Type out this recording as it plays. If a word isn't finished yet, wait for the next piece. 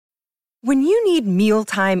When you need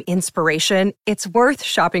mealtime inspiration, it's worth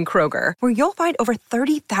shopping Kroger, where you'll find over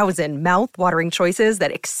 30,000 mouth-watering choices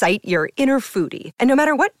that excite your inner foodie. And no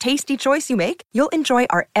matter what tasty choice you make, you'll enjoy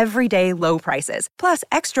our everyday low prices, plus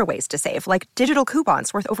extra ways to save, like digital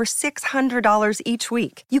coupons worth over $600 each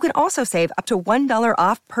week. You can also save up to $1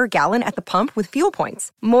 off per gallon at the pump with fuel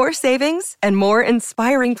points. More savings and more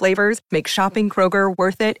inspiring flavors make shopping Kroger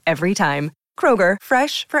worth it every time. Kroger,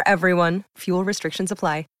 fresh for everyone. Fuel restrictions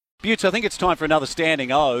apply. Butts, I think it's time for another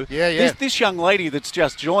standing O. Yeah. This young lady that's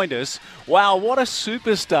just joined us, wow, what a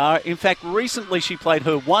superstar. In fact, recently she played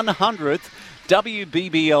her 100th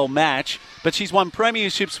WBBL match, but she's won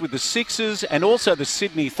premierships with the Sixers and also the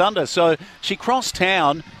Sydney Thunder. So she crossed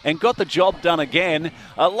town and got the job done again.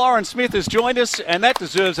 Lauren Smith has joined us, and that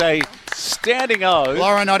deserves a standing O.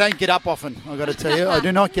 Lauren, I don't get up often, I've got to tell you. I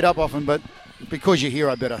do not get up often, but because you're here,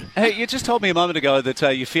 I better. Hey, you just told me a moment ago that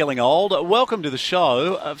you're feeling old. Welcome to the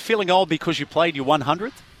show. Feeling old because you played your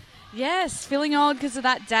 100th? Yes, feeling old because of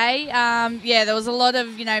that day. There was a lot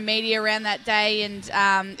of media around that day,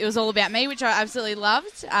 and it was all about me, which I absolutely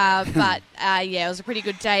loved. It was a pretty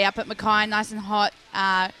good day up at Mackay, nice and hot.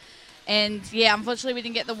 Unfortunately we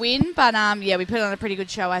didn't get the win, but we put on a pretty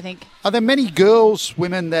good show, I think. Are there many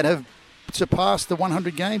women that have surpassed the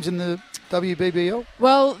 100 games in the WBBL?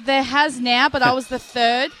 Well, there has now, but I was the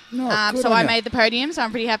third, so I you. made the podium, so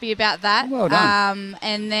I'm pretty happy about that. Well done.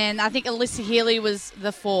 And then I think Alyssa Healy was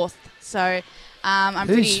the fourth, so I'm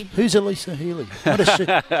pretty... Who's Alyssa Healy? What is she?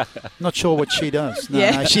 Not sure what she does.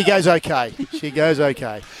 No, she goes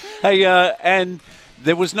okay. Hey, and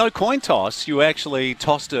there was no coin toss. You actually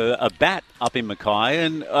tossed a bat up in Mackay,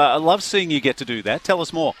 and I love seeing you get to do that. Tell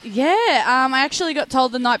us more. Yeah, I actually got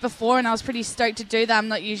told the night before, and I was pretty stoked to do that. I'm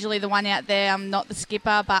not usually the one out there. I'm not the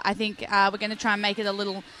skipper, but I think we're going to try and make it a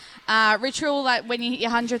little ritual. Like when you hit your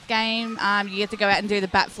 100th game, you get to go out and do the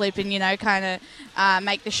bat flip and, kind of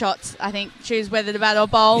make the shots. I think choose whether to bat or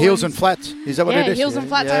bowl. Heels and flats. Is that what it is? Heels and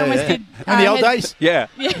flats. I almost did. In the old days? Yeah.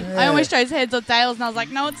 I almost chose heads or tails, and I was like,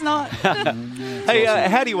 no, it's not. Hey,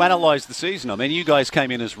 how do you analyse the season? I mean, you guys came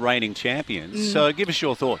in as reigning champions, so give us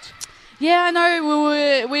your thoughts. Yeah, I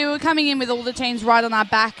know. We were coming in with all the teams right on our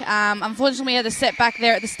back. Unfortunately, we had a setback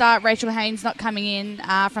there at the start. Rachel Haynes not coming in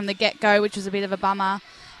from the get-go, which was a bit of a bummer.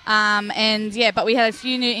 But we had a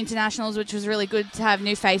few new internationals, which was really good to have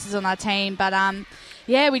new faces on our team. But,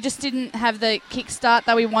 we just didn't have the kickstart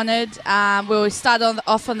that we wanted. We started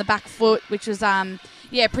off on the back foot, which was...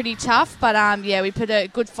 pretty tough, but we put a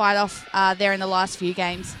good fight off there in the last few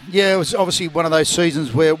games. Yeah, it was obviously one of those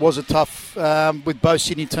seasons where it was a tough, with both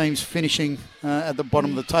Sydney teams finishing at the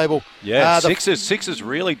bottom of the table. Yeah, Sixers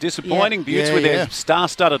really disappointing, Butts, with their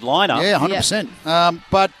star-studded lineup. Yeah, 100%.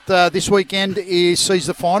 But this weekend sees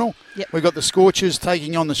the final. Yep. We've got the Scorchers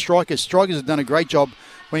taking on the Strikers. Strikers have done a great job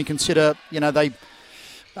when you consider, they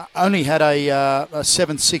only had a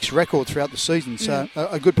 7-6 record throughout the season, so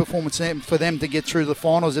a good performance for them to get through the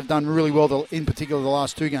finals. They've done really well, in particular the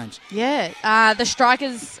last two games. Yeah, the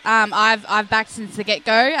Strikers I've backed since the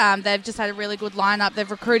get-go. They've just had a really good lineup. They've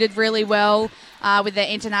recruited really well with their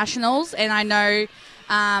internationals, and I know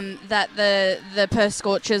that the Perth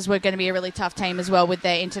Scorchers were going to be a really tough team as well with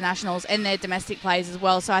their internationals and their domestic players as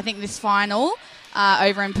well. So I think this final...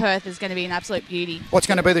 over in Perth is going to be an absolute beauty. What's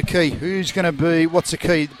going to be the key? What's the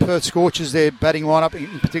key? The Perth Scorchers, their batting lineup,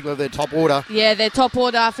 in particular their top order. Yeah, their top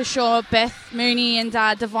order for sure. Beth Mooney and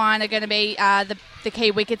Devine are going to be the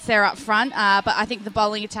key wickets there up front. But I think the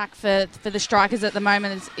bowling attack for the Strikers at the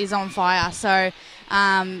moment is on fire. So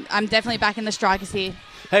I'm definitely backing the Strikers here.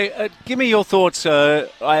 Hey, give me your thoughts.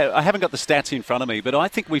 I haven't got the stats in front of me, but I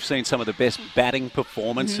think we've seen some of the best batting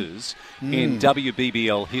performances in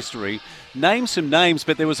WBBL history. Name some names,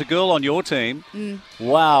 but there was a girl on your team.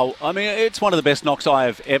 Wow. I mean, it's one of the best knocks I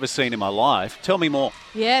have ever seen in my life. Tell me more.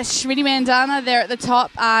 Yes, Shmiti Mandana there at the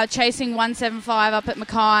top, chasing 175 up at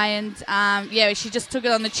Mackay. And, she just took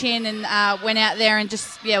it on the chin and went out there and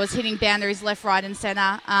just, was hitting boundaries left, right and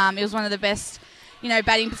centre. It was one of the best...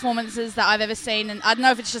 batting performances that I've ever seen. And I don't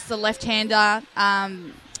know if it's just the left-hander,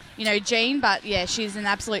 Jean, but, she's an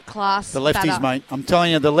absolute class. The lefties, batter. mate. I'm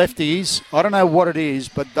telling you, the lefties, I don't know what it is,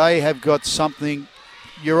 but they have got something.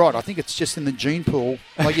 You're right. I think it's just in the gene pool.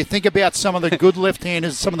 Like you think about some of the good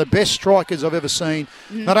left-handers, some of the best strikers I've ever seen,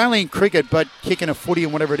 not only in cricket, but kicking a footy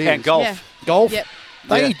and whatever it is. And golf. Yeah. Golf. Yep.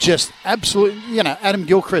 They just absolutely, Adam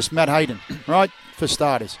Gilchrist, Matt Hayden, right, for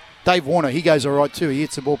starters. Dave Warner, he goes all right too. He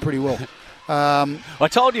hits the ball pretty well. I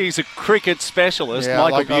told you he's a cricket specialist, yeah,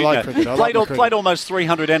 Michael I like cricket. Played almost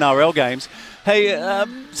 300 NRL games. Hey,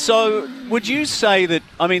 so would you say that,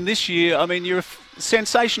 this year, you're a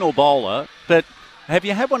sensational bowler, but have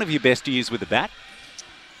you had one of your best years with the bat?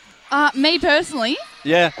 Me personally,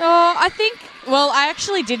 Yeah. I think. Well, I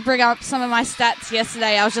actually did bring up some of my stats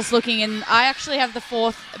yesterday. I was just looking, and I actually have the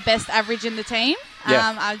 4th best average in the team.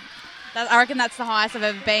 Yeah. I reckon that's the highest I've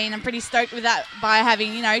ever been. I'm pretty stoked with that by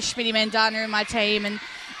having, Schmitty Mandana in my team and,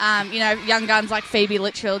 young guns like Phoebe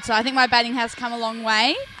Litchfield. So I think my batting has come a long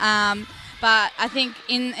way. But I think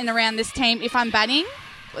in and around this team, if I'm batting,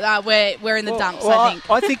 we're in the dumps, I think.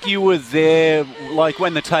 I think you were there, like,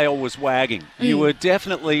 when the tail was wagging. You were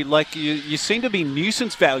definitely, like, you seem to be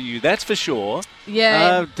nuisance value, that's for sure.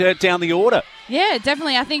 Yeah. Down the order. Yeah,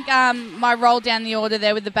 definitely. I think my role down the order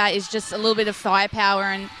there with the bat is just a little bit of firepower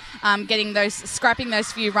and scrapping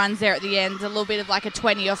those few runs there at the end, a little bit of like a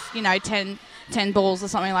 20 off, 10 balls or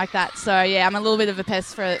something like that. So, yeah, I'm a little bit of a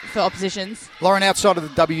pest for oppositions. Lauren, outside of the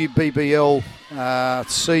WBBL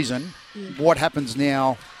season, what happens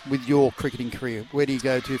now with your cricketing career? Where do you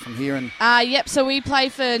go to from here? And so we play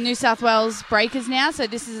for New South Wales Breakers now. So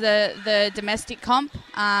this is the domestic comp.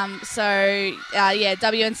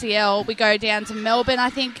 WNCL. We go down to Melbourne, I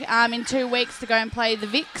think, in 2 weeks to go and play the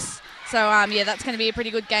Vicks. So, that's going to be a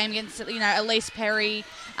pretty good game against, Elise Perry,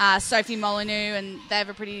 Sophie Molyneux, and they have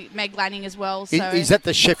a pretty Meg Lanning as well. So is that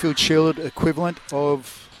the Sheffield Shield equivalent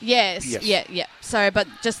of? Yes. Yeah. So, but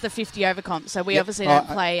just the 50 over comp. So we obviously don't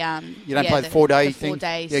play. You don't play the 4-day thing.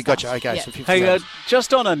 4-day yeah, gotcha. stuff. Okay, Yeah. so 50 Hey, days.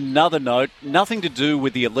 just on another note, nothing to do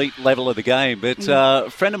with the elite level of the game, but a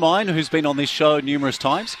friend of mine who's been on this show numerous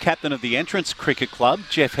times, captain of the Entrance Cricket Club,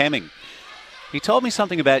 Jeff Hemming, he told me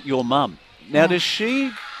something about your mum. Now, does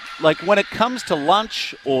she, like, when it comes to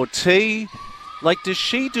lunch or tea, like, does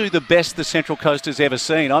she do the best the Central Coast has ever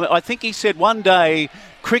seen? I think he said one day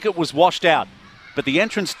cricket was washed out, but the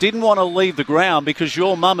Entrance didn't want to leave the ground because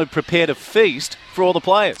your mum had prepared a feast for all the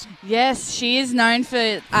players. Yes, she is known for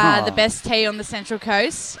the best tea on the Central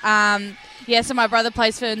Coast. So my brother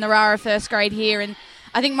plays for Narara first grade here, and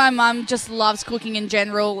I think my mum just loves cooking in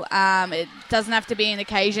general. It doesn't have to be an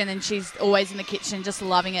occasion, and she's always in the kitchen just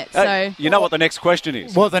loving it. So You know what the next question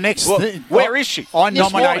is? Well, the next thing, where is she? I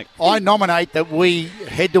This morning. nominate that we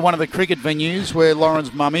head to one of the cricket venues where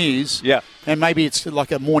Lauren's mum is. Yeah. And maybe it's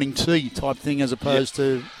like a morning tea type thing as opposed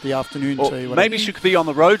to the afternoon tea. Whatever. Maybe she could be on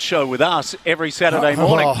the road show with us every Saturday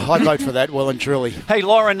morning. Oh, I'd vote for that, well and truly. Hey,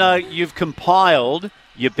 Lauren, you've compiled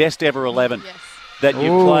your best ever 11 yes. that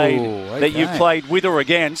you okay. played with or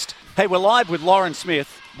against. Hey, we're live with Lauren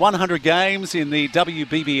Smith. 100 games in the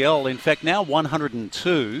WBBL. In fact, now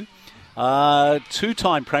 102.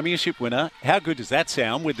 Two-time premiership winner. How good does that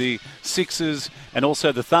sound with the Sixers and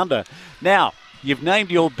also the Thunder? Now, you've named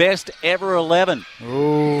your best ever 11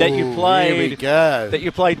 that you played. Here we go. That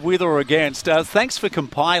you played with or against. Thanks for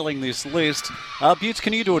compiling this list. Butts,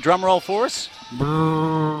 can you do a drum roll for us?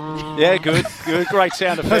 Yeah, good. Great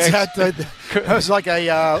sound effects. That was like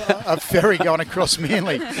a ferry going across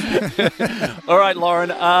Manly. All right,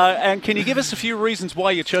 Lauren. And can you give us a few reasons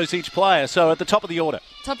why you chose each player? So at the top of the order.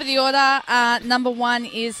 Top of the order, number 1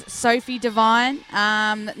 is Sophie Devine.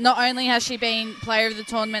 Not only has she been player of the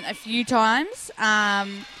tournament a few times,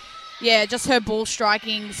 just her ball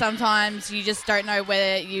striking. Sometimes you just don't know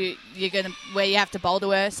where you have to bowl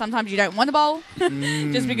to her. Sometimes you don't want to bowl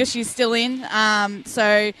just because she's still in.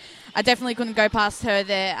 So I definitely couldn't go past her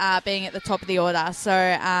there, being at the top of the order. So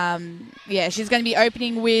she's going to be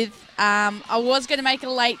opening with. I was going to make a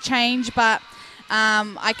late change, but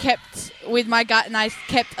I kept with my gut and I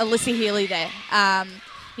kept Alyssa Healy there.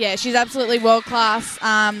 She's absolutely world class.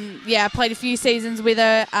 I played a few seasons with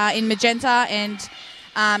her in Magenta, and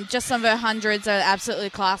just some of her hundreds are absolutely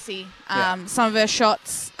classy. Some of her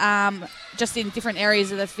shots, just in different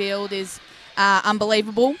areas of the field, is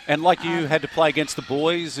unbelievable. And like you had to play against the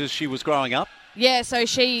boys as she was growing up? Yeah, so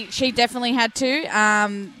she definitely had to.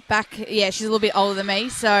 She's a little bit older than me.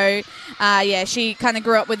 So, she kind of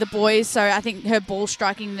grew up with the boys. So I think her ball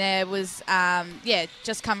striking there was,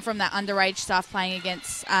 just come from that underage stuff playing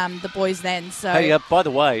against the boys then. So, Hey, by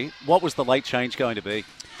the way, what was the late change going to be?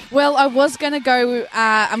 Well, I was going to go.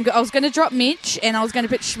 I was going to drop Mitch, and I was going to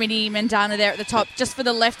put Schmitty Mandana there at the top, just for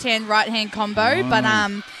the left-hand, right-hand combo. But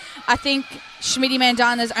I think Schmitty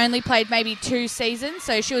Mandana's only played maybe 2 seasons,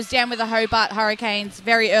 so she was down with the Hobart Hurricanes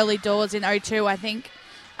very early doors in 02, I think,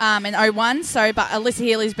 and 01. So, but Alyssa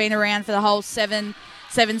Healy's been around for the whole seven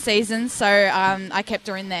seasons, so I kept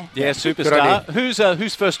her in there. Yeah, superstar.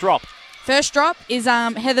 Who's first drop? First drop is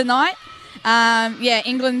Heather Knight.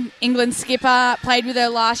 England skipper, played with her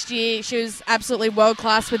last year. She was absolutely world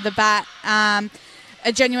class with the bat.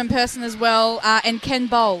 A genuine person as well, and Ken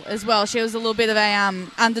Bowl as well. She was a little bit of a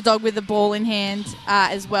underdog with the ball in hand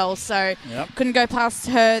as well, so couldn't go past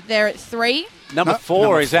her there at 3. Number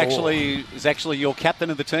four is four. actually your captain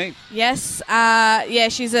of the team. Yes,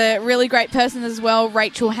 she's a really great person as well,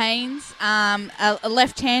 Rachel Haynes, a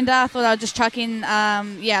left-hander. I thought I'd just chuck in,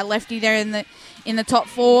 lefty there in the top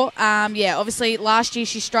four. Obviously last year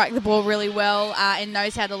she struck the ball really well and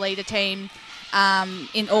knows how to lead a team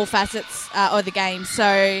in all facets of the game.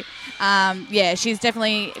 So, she's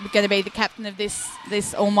definitely going to be the captain of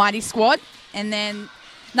this almighty squad. And then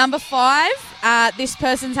number 5, this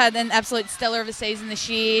person's had an absolute stellar of a season this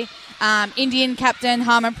year. Indian captain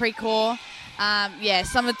Harmanpreet Kaur.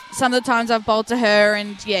 Some of the times I've bowled to her,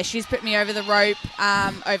 and she's put me over the rope,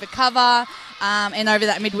 over cover, and over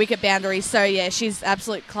that mid-wicket boundary. So she's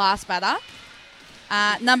absolute class batter.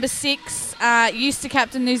 Number 6, used to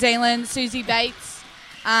captain New Zealand, Suzie Bates.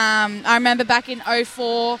 I remember back in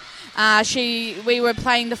 2004, we were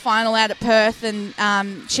playing the final out at Perth, and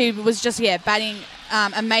she was just batting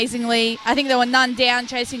amazingly. I think there were none down,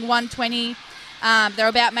 chasing 120. There were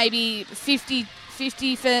about maybe 50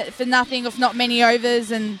 for nothing, if not many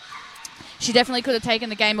overs, and she definitely could have taken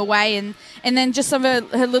the game away. And then just some of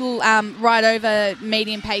her little right over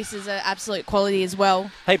medium paces are absolute quality as well.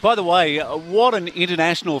 Hey, by the way, what an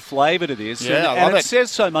international flavour it is. Yeah, and it says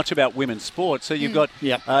so much about women's sport. So you've got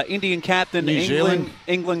Indian captain,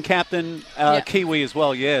 England captain, Kiwi as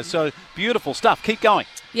well. Yeah, so beautiful stuff. Keep going.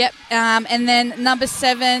 Yep. And then number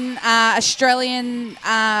 7, Australian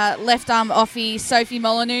left arm offie, Sophie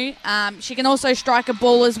Molyneux. She can also strike a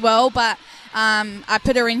ball as well, but I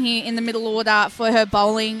put her in here in the middle order for her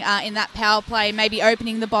bowling in that power play, maybe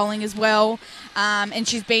opening the bowling as well. And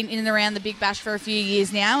she's been in and around the Big Bash for a few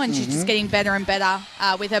years now, and she's just getting better and better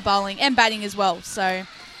with her bowling and batting as well. So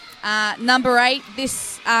number 8,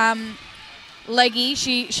 this leggy,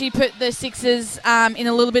 she put the sixes in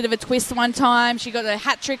a little bit of a twist one time. She got a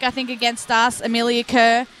hat trick, I think, against us, Amelia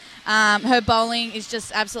Kerr. Her bowling is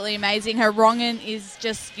just absolutely amazing. Her wrongin is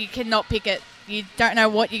just, you cannot pick it. You don't know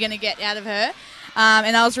what you're going to get out of her.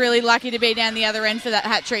 And I was really lucky to be down the other end for that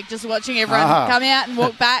hat trick, just watching everyone come out and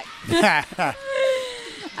walk back.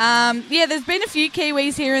 There's been a few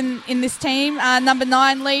Kiwis here in this team. Number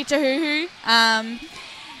 9, Lee Tahuhu.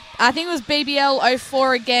 I think it was BBL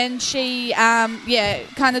 04 again. She,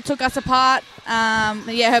 kind of took us apart.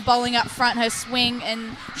 Her bowling up front, her swing,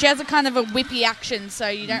 and she has a kind of a whippy action, so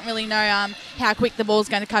you don't really know how quick the ball's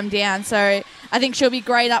going to come down. So I think she'll be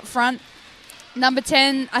great up front. Number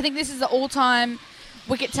 10, I think this is the all-time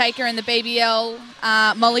wicket taker in the BBL,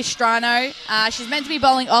 Molly Strano. She's meant to be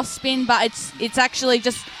bowling off spin, but it's actually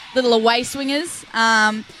just little away swingers.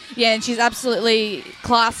 And she's absolutely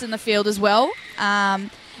class in the field as well.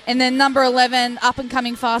 And then number 11,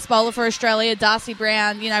 up-and-coming fast bowler for Australia, Darcy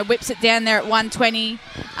Brown, whips it down there at 120.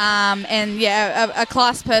 A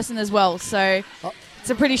class person as well. So it's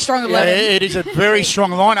a pretty strong 11. Yeah, it is a very strong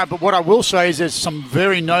lineup, but what I will say is there's some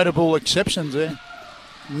very notable exceptions there.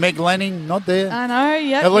 Meg Lanning, not there. I know,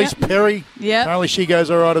 yeah. Elise Perry, apparently she goes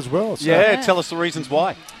all right as well. So. Tell us the reasons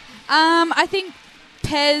why. I think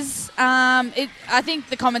Pez, I think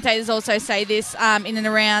the commentators also say this in and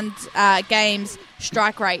around games,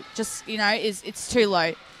 strike rate just, it's too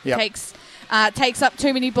low. Yep. Takes up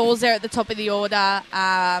too many balls there at the top of the order,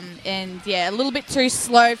 and a little bit too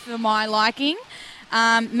slow for my liking.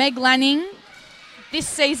 Meg Lanning, this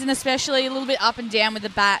season especially, a little bit up and down with the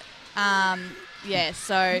bat.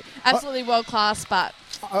 So absolutely world class, but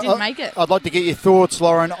didn't make it. I'd like to get your thoughts,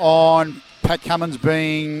 Lauren, on Pat Cummins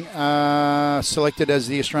being selected as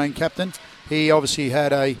the Australian captain. He obviously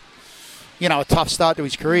had a tough start to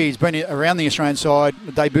his career. He's been around the Australian side,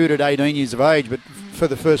 debuted at 18 years of age, but for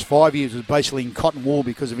the first 5 years was basically in cotton wool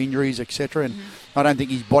because of injuries, etc. And I don't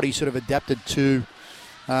think his body sort of adapted to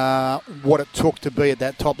what it took to be at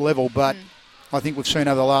that top level. But I think we've seen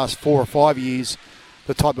over the last 4 or 5 years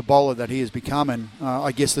the type of bowler that he has become, and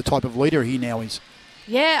I guess the type of leader he now is.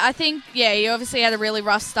 Yeah, I think, he obviously had a really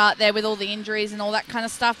rough start there with all the injuries and all that kind of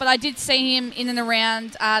stuff, but I did see him in and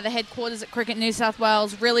around the headquarters at Cricket New South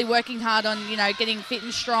Wales, really working hard on, getting fit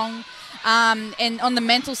and strong. And on the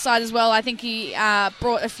mental side as well, I think he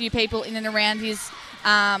brought a few people in and around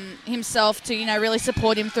himself to, really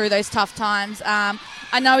support him through those tough times.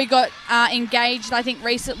 I know he got engaged, I think,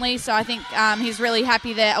 recently, so I think he's really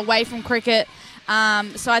happy there away from cricket.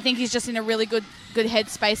 So I think he's just in a really good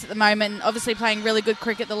headspace at the moment, and obviously playing really good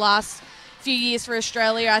cricket the last few years for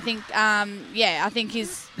Australia. I think, I think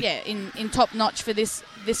he's in top notch for this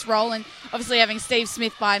role, and obviously having Steve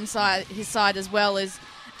Smith by his side as well is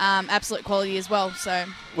absolute quality as well. So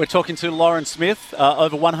we're talking to Lauren Smith,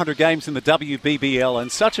 over 100 games in the WBBL,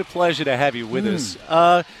 and such a pleasure to have you with us.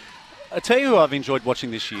 I tell you who I've enjoyed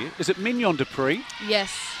watching this year. Is it Mignon Dupree?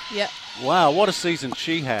 Yes. Yep. Wow, what a season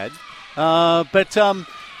she had. But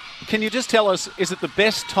can you just tell us, is it the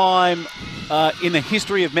best time in the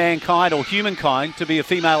history of mankind or humankind to be a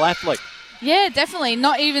female athlete? Yeah, definitely.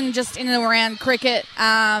 Not even just in and around cricket.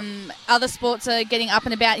 Other sports are getting up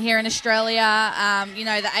and about here in Australia.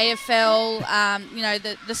 The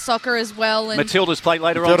AFL, the soccer as well. And Matilda's played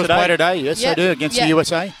later on today. Play today, yes, they do, against the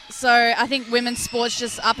USA. So I think women's sports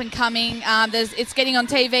just up and coming. It's getting on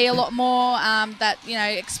TV a lot more.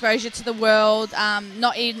 Exposure to the world.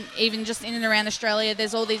 Not even just in and around Australia.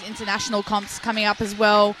 There's all these international comps coming up as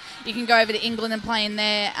well. You can go over to England and play in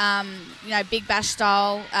there. Big Bash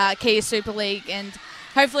style, Kia Super League, and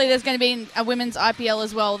hopefully there's going to be a women's IPL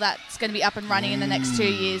as well that's going to be up and running in the next 2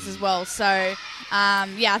 years as well. So,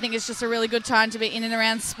 I think it's just a really good time to be in and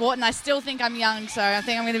around sport, and I still think I'm young, so I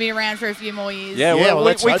think I'm going to be around for a few more years. Yeah, well,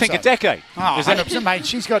 we think a decade. Oh, 100%, mate.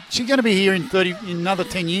 She's going to be here in another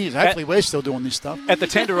 10 years. Hopefully we're still doing this stuff. At the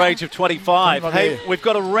tender age of 25. Hey, we've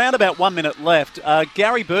got around about 1 minute left.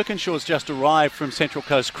 Gary Birkinshaw's just arrived from Central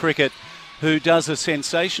Coast Cricket, who does a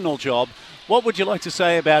sensational job. What would you like to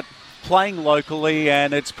say about playing locally,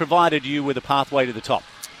 and it's provided you with a pathway to the top?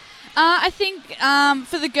 I think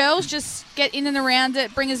for the girls, just get in and around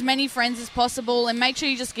it, bring as many friends as possible, and make sure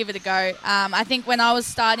you just give it a go. I think when I was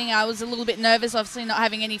starting, I was a little bit nervous, obviously not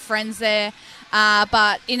having any friends there.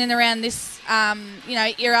 But in and around this,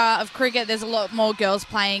 era of cricket, there's a lot more girls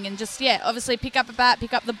playing, and just, obviously pick up a bat,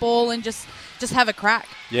 pick up the ball, and just have a crack.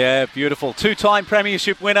 Yeah, beautiful. Two-time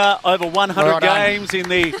premiership winner, over 100 games in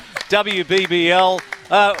the WBBL.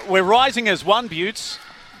 We're rising as one, Butts.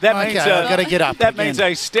 That means got to get up. That means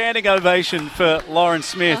a standing ovation for Lauren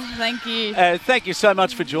Smith. Oh, thank you. Thank you so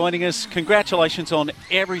much for joining us. Congratulations on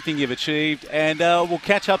everything you've achieved, and we'll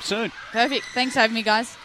catch up soon. Perfect. Thanks for having me, guys.